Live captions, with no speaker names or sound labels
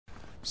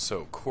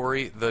So,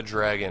 Corey the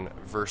Dragon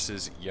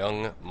versus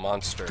Young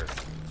Monster.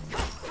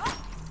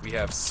 We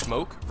have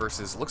Smoke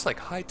versus, looks like,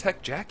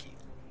 high-tech Jackie.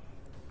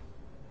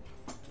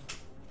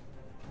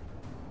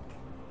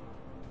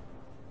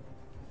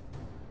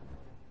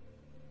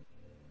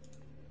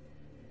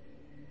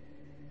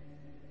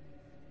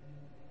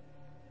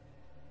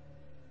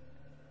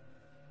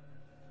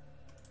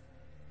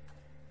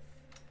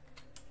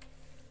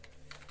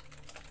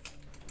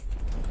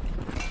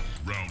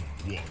 Round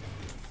 1.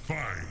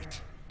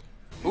 Fight!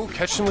 Ooh,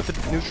 catch him with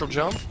the neutral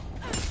jump.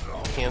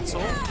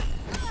 Cancel.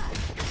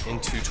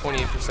 Into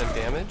 28%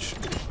 damage.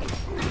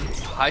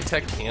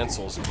 High-tech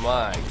cancels.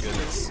 My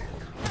goodness.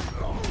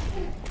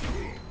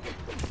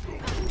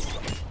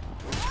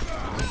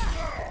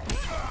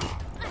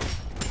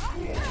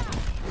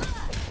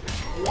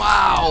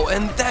 Wow,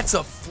 and that's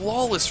a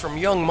flawless from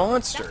Young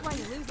Monster.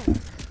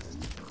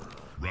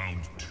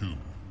 Round 2.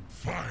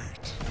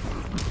 Fight!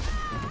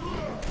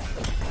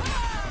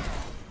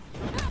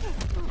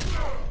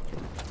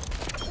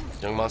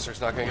 Young Monster's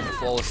not going to get the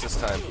flawless this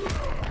time.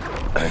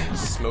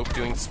 Smoke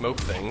doing smoke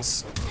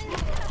things.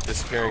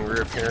 Disappearing,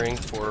 reappearing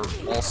for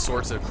all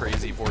sorts of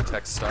crazy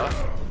vortex stuff.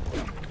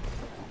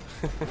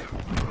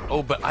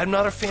 Oh, but I'm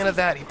not a fan of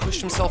that. He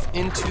pushed himself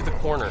into the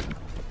corner.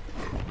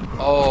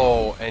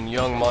 Oh, and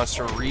Young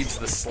Monster reads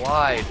the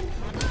slide.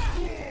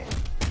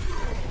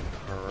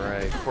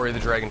 Alright, Corey the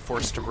Dragon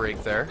forced to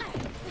break there.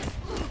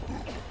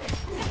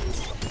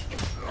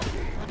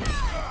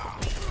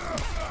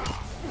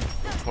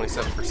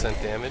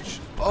 %, damage.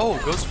 Oh,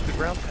 goes for the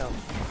ground pound.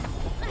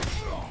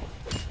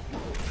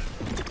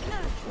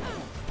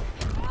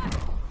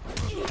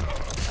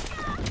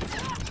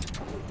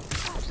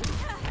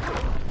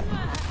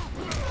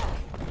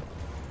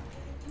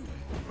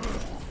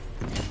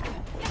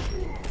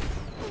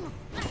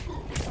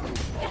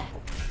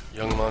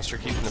 Young Monster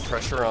keeping the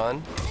pressure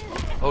on.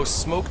 Oh,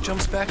 Smoke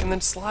jumps back and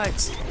then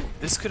slides.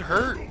 This could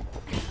hurt.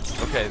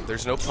 Okay,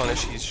 there's no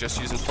punish. He's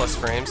just using plus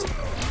frames.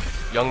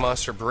 Young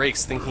Monster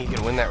breaks, thinking he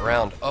can win that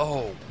round.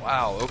 Oh,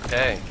 wow,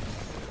 okay.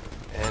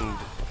 And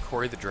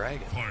Corey the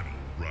Dragon. Final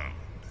round.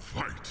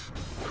 Fight!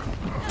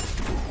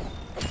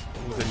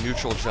 With a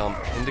neutral jump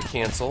into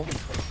cancel.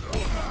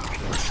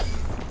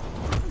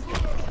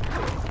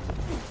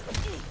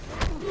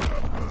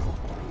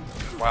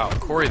 Wow,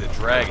 Corey the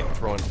Dragon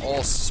throwing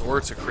all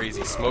sorts of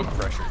crazy smoke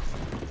pressure.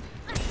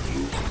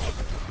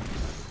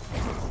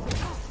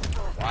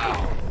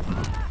 Wow.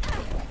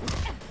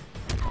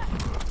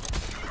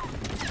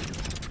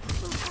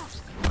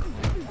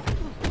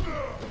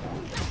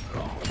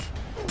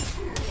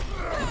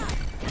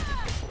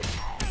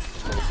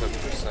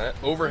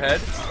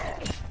 Overhead.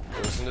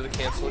 Goes into the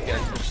cancel again.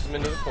 Pushes him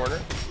into the corner.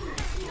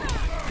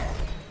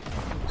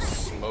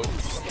 Smoke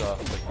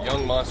stuff. Like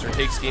Young Monster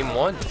takes game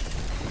 1.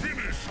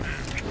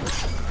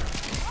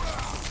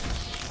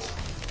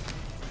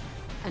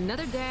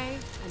 Another day,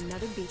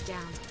 another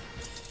beatdown.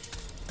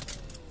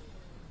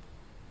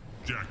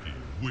 Jackie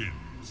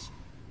wins.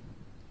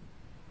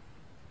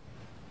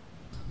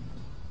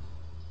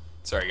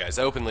 Sorry guys,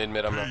 I openly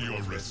admit I'm not Pay the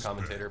your most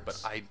commentator, but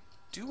respects. I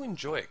do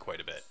enjoy it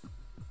quite a bit.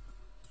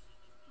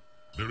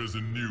 There is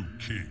a new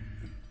king.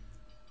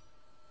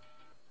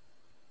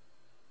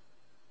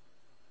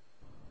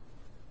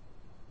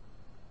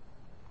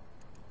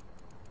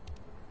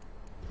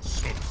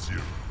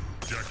 Sub-Zero,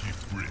 Jackie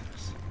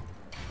Briggs.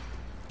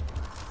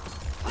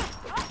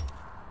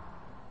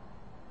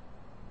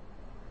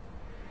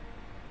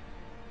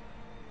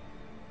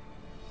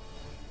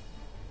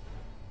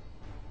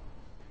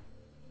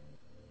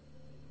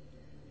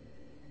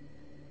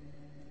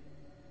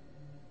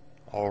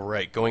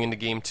 Alright, going into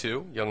game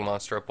 2, Young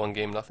Monster up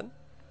 1-0.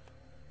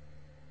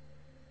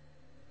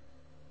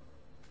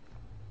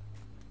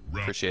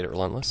 Appreciate it,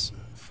 Relentless.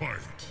 Fight.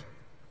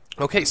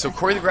 Okay, so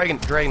Corey the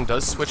Dragon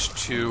does switch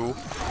to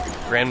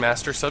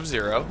Grandmaster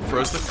Sub-Zero,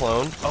 throws the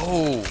clone.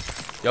 Oh!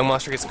 Young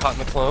Monster gets caught in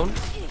the clone.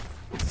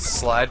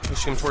 Slide,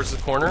 pushing him towards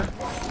the corner.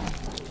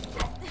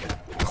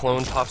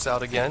 Clone pops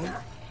out again.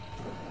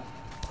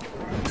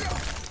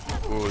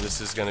 Ooh,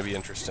 this is going to be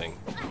interesting.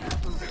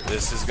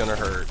 This is going to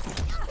hurt.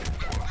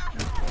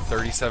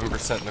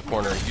 37% in the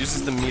corner.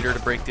 Uses the meter to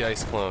break the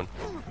ice clone.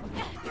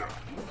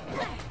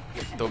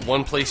 The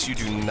one place you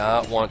do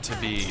not want to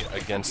be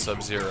against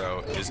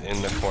Sub-Zero is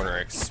in the corner,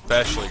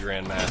 especially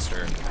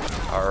Grandmaster.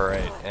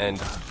 Alright, and...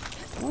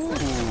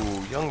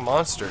 Ooh, Young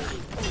Monster.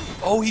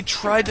 Oh, he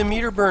tried the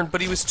meter burn,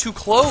 but he was too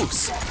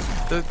close!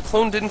 The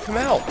clone didn't come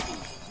out.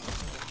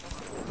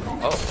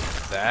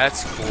 Oh,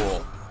 that's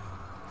cool.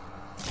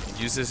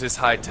 Uses his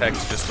high tech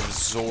to just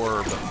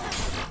absorb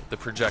the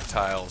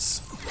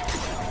projectiles.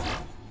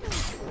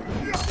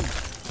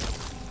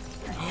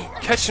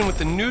 Catch him with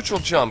the neutral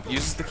jump.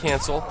 Uses the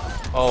cancel.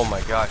 Oh my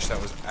gosh, that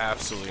was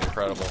absolutely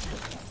incredible.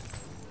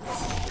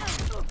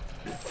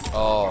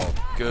 Oh,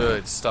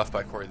 good stuff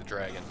by Corey the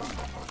Dragon.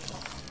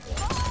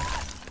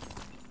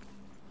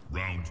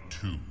 Round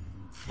 2.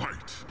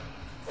 Fight.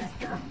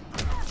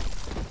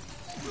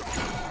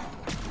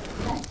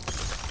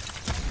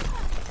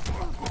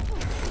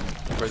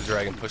 Corey the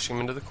Dragon pushing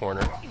him into the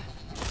corner.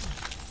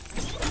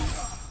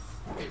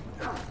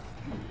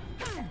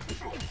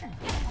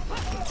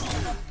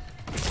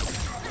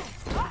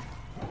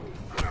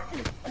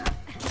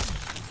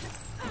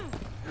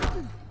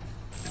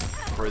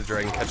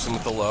 Dragon catches him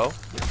with the low.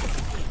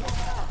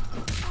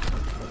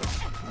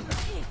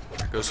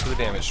 Goes for the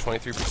damage,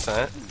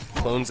 23%.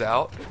 Clones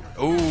out.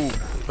 Oh,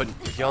 but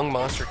Young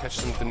Monster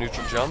catches him with the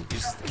neutral jump,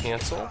 uses the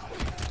cancel.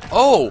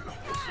 Oh!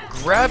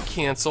 Grab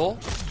cancel.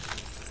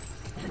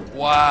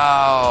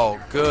 Wow,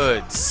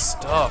 good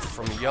stuff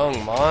from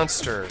Young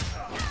Monster.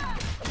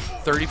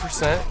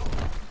 30%.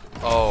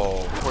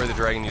 Oh, Corey the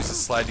Dragon uses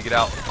slide to get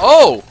out.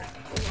 Oh!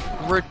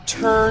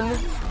 Return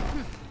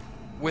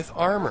with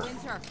armor.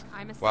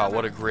 Wow,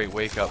 what a great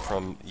wake up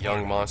from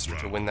Young Monster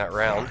to win that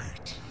round.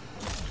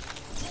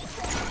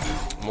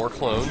 More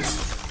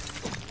clones.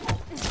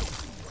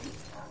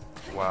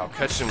 Wow,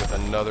 catches him with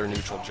another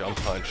neutral jump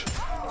punch.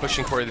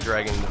 Pushing Corey the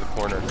Dragon into the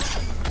corner.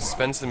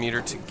 Spends the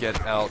meter to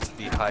get out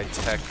the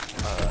high-tech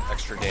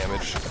extra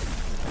damage.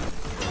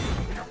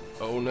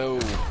 Oh no.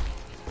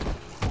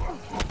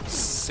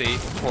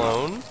 Safe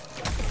clone.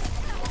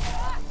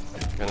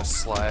 Gonna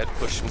slide,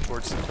 push him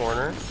towards the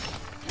corner.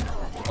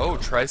 Oh,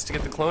 tries to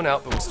get the clone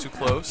out, but was too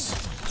close.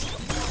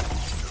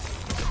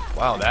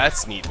 Wow,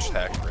 that's neat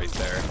tech right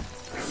there.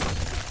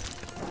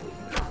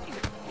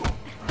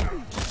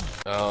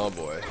 Oh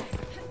boy.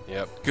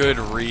 Yep, good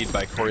read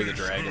by Corey the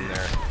Dragon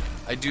there.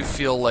 I do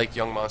feel like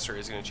Young Monster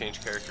is going to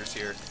change characters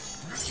here.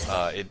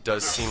 It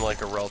does seem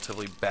like a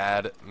relatively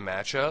bad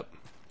matchup.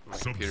 My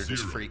computer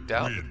just freaked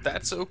out, but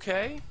that's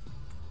okay.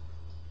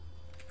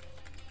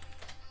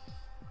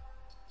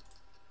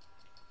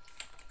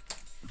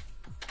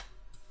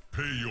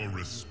 Pay your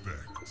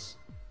respects.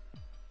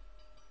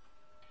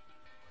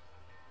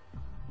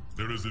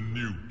 There is a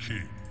new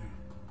king.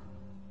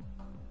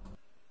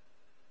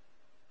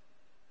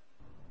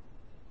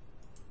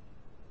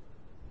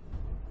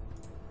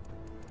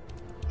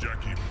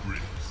 Jackie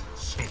Briggs,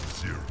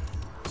 Sub-Zero.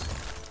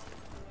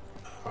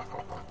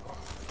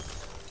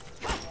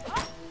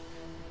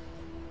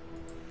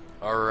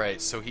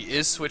 Alright, so he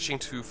is switching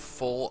to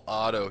full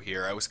auto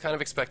here. I was kind of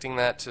expecting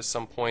that to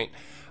some point.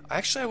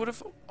 Actually, I would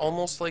have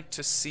almost liked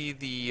to see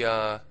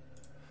the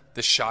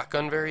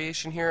shotgun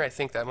variation here. I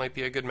think that might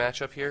be a good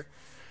matchup here.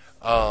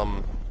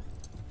 Round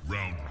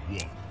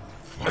one.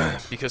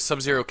 Fight. Because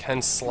Sub-Zero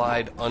can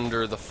slide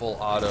under the full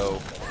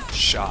auto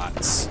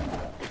shots.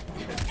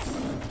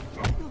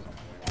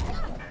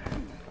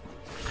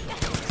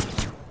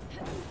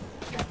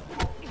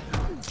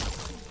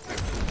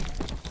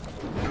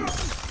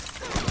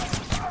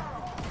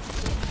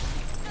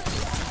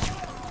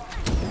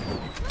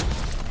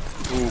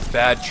 Ooh,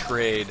 bad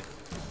trade.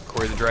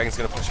 Corey the Dragon's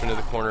going to push him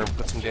into the corner and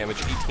put some damage.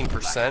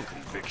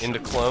 18% into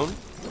clone.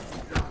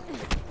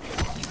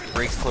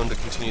 Breaks clone to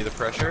continue the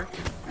pressure.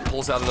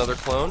 Pulls out another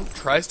clone.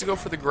 Tries to go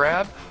for the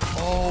grab.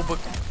 Oh, but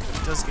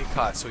he does get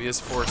caught, so he is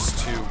forced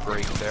to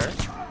break there.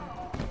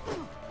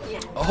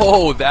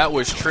 Oh, that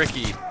was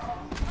tricky.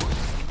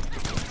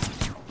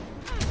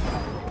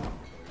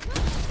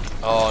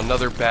 Oh,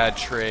 another bad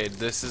trade.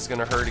 This is going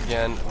to hurt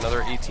again.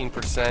 Another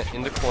 18%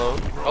 into clone.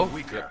 Oh,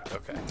 yep,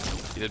 okay.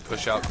 He did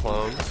push out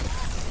clone.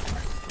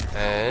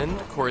 And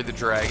Corey the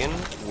Dragon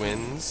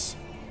wins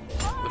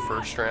the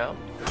first round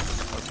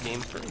of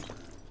game 3.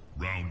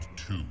 Round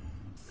 2.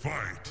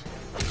 Fight.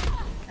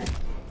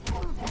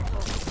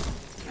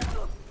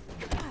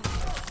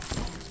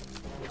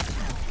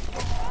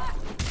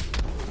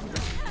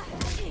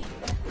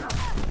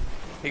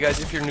 Hey guys,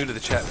 if you're new to the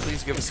chat,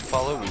 please give us a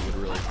follow. We would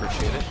really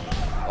appreciate it.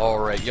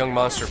 Alright, Young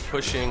Monster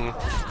pushing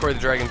Corey the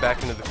Dragon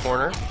back into the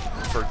corner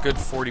for a good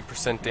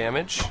 40%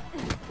 damage.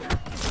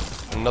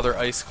 Another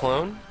ice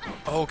clone.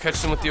 Oh,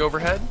 catches him with the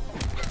overhead.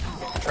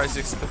 Tries to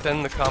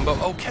extend the combo.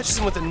 Oh, catches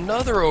him with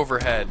another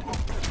overhead.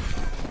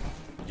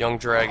 Young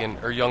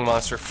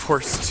Monster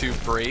forced to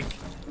break.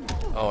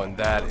 Oh, and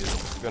that is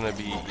gonna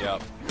be,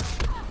 yep.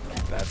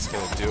 That's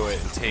gonna do it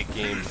and take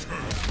game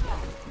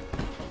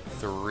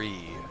 3.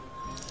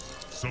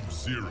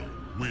 Sub-Zero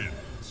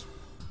wins.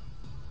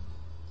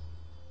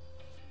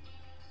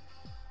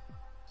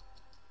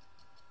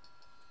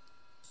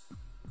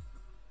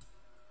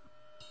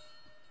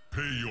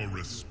 Pay your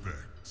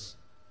respects.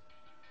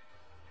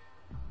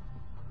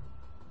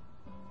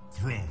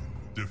 Throne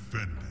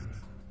defended.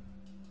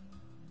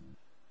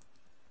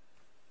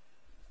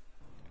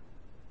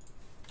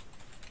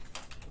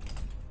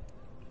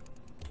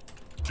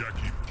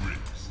 Jackie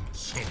Briggs,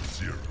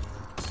 Sub-Zero.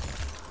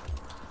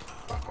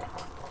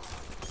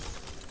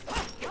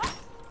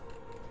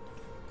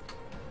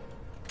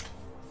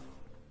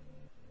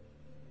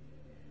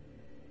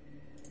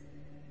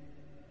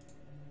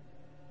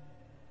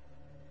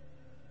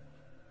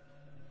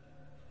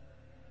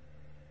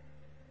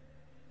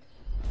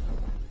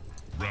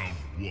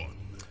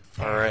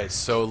 Alright,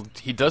 so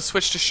he does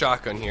switch to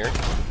shotgun here.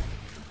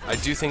 I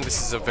do think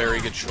this is a very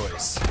good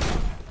choice.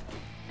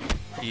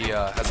 He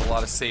has a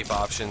lot of safe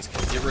options,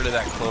 can get rid of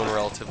that clone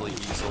relatively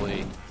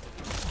easily,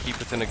 keep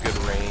within a good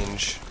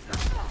range.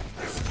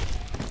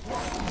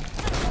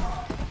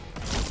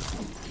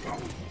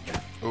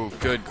 Ooh,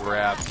 good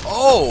grab.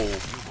 Oh!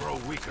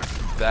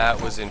 That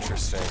was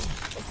interesting.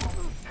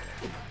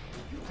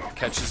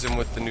 Catches him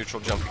with the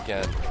neutral jump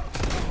again.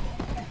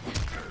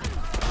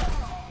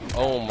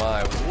 Oh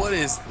my, what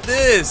is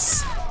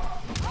this?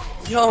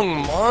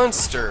 Young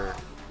Monster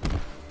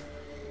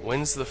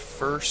wins the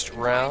first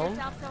round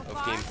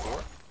of game 4.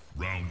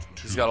 Round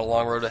 2. He's got a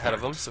long road ahead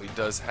of him, so he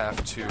does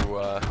have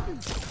to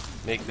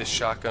make this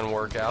shotgun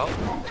work out.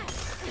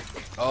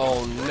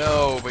 Oh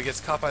no, but gets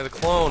caught by the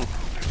clone.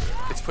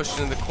 Gets pushed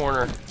into the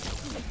corner.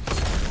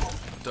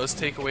 Does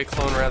take away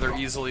clone rather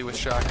easily with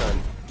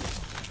shotgun.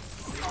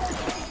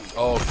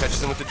 Oh,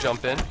 catches him with the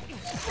jump in.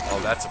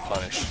 Oh, that's a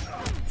punish.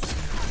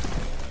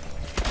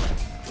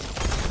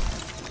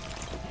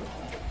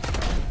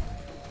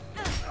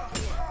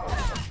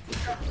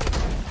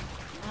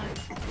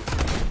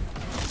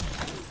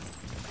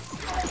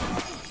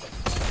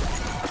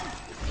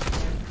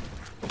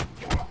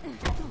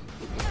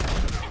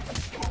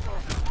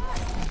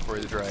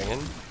 Korey the Dragon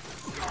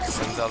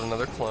sends out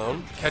another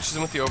clone, catches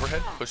him with the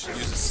overhead,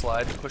 uses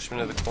slide to push him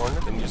into the corner,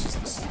 then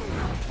uses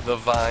the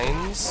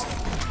vines.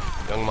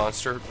 Young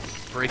Monster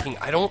breaking.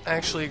 I don't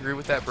actually agree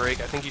with that break.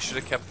 I think he should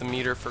have kept the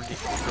meter for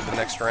the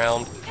next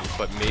round,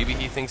 but maybe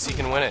he thinks he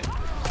can win it.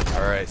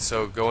 Alright,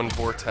 so going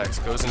Vortex,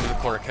 goes into the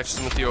corner, catches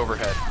him with the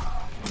overhead.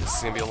 This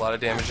is going to be a lot of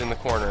damage in the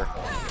corner.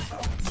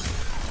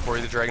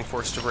 Korey the Dragon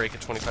forced to break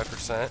at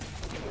 25%.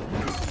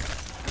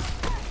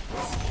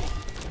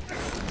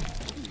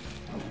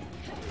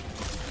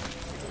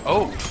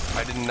 Oh,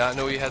 I did not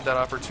know he had that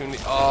opportunity.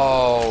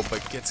 Oh,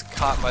 but gets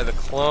caught by the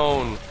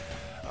clone.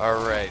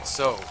 Alright,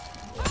 so...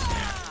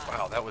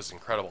 Wow, that was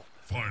incredible.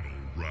 Final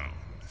round,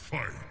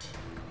 fight.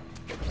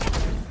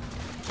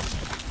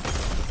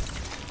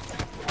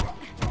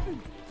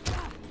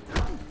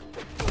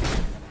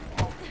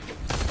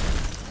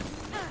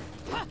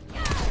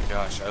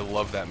 Gosh, I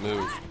love that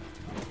move.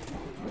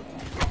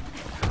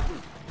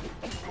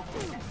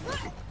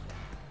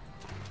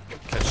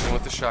 Catches him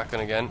with the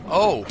shotgun again.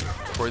 Oh!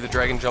 Korey the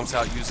Dragon jumps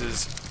out,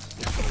 uses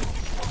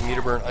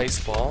meter burn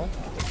ice ball.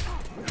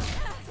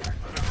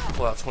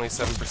 Pull out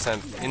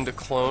 27% into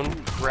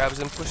clone, grabs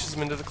him, pushes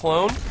him into the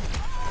clone.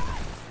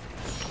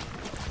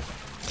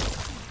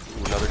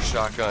 Ooh, another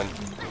shotgun.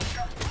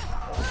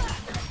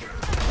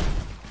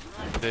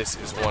 This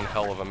is one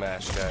hell of a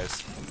match,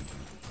 guys.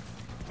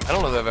 I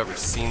don't know that I've ever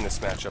seen this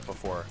matchup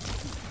before.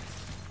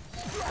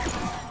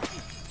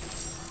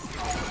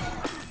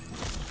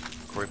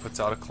 Korey puts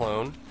out a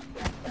clone,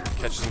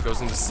 catches him,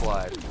 goes into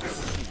slide.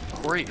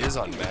 Korey is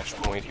on match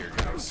point here,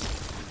 guys.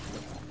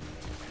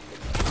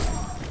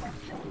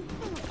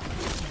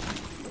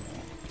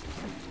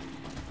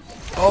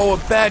 Oh,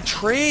 a bad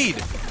trade!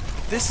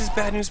 This is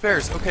bad news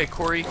bears. Okay,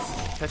 Korey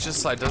catches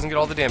slide, doesn't get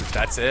all the damage.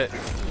 That's it.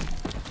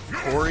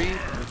 Korey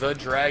the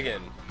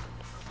Dragon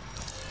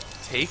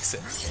takes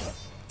it.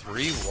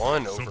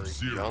 3-1 over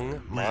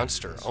Young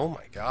Monster. Oh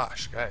my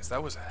gosh, guys,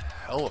 that was a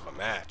hell of a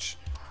match.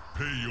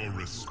 Pay your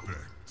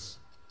respects.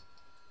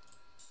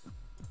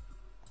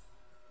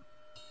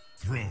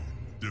 Throne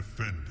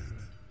defended.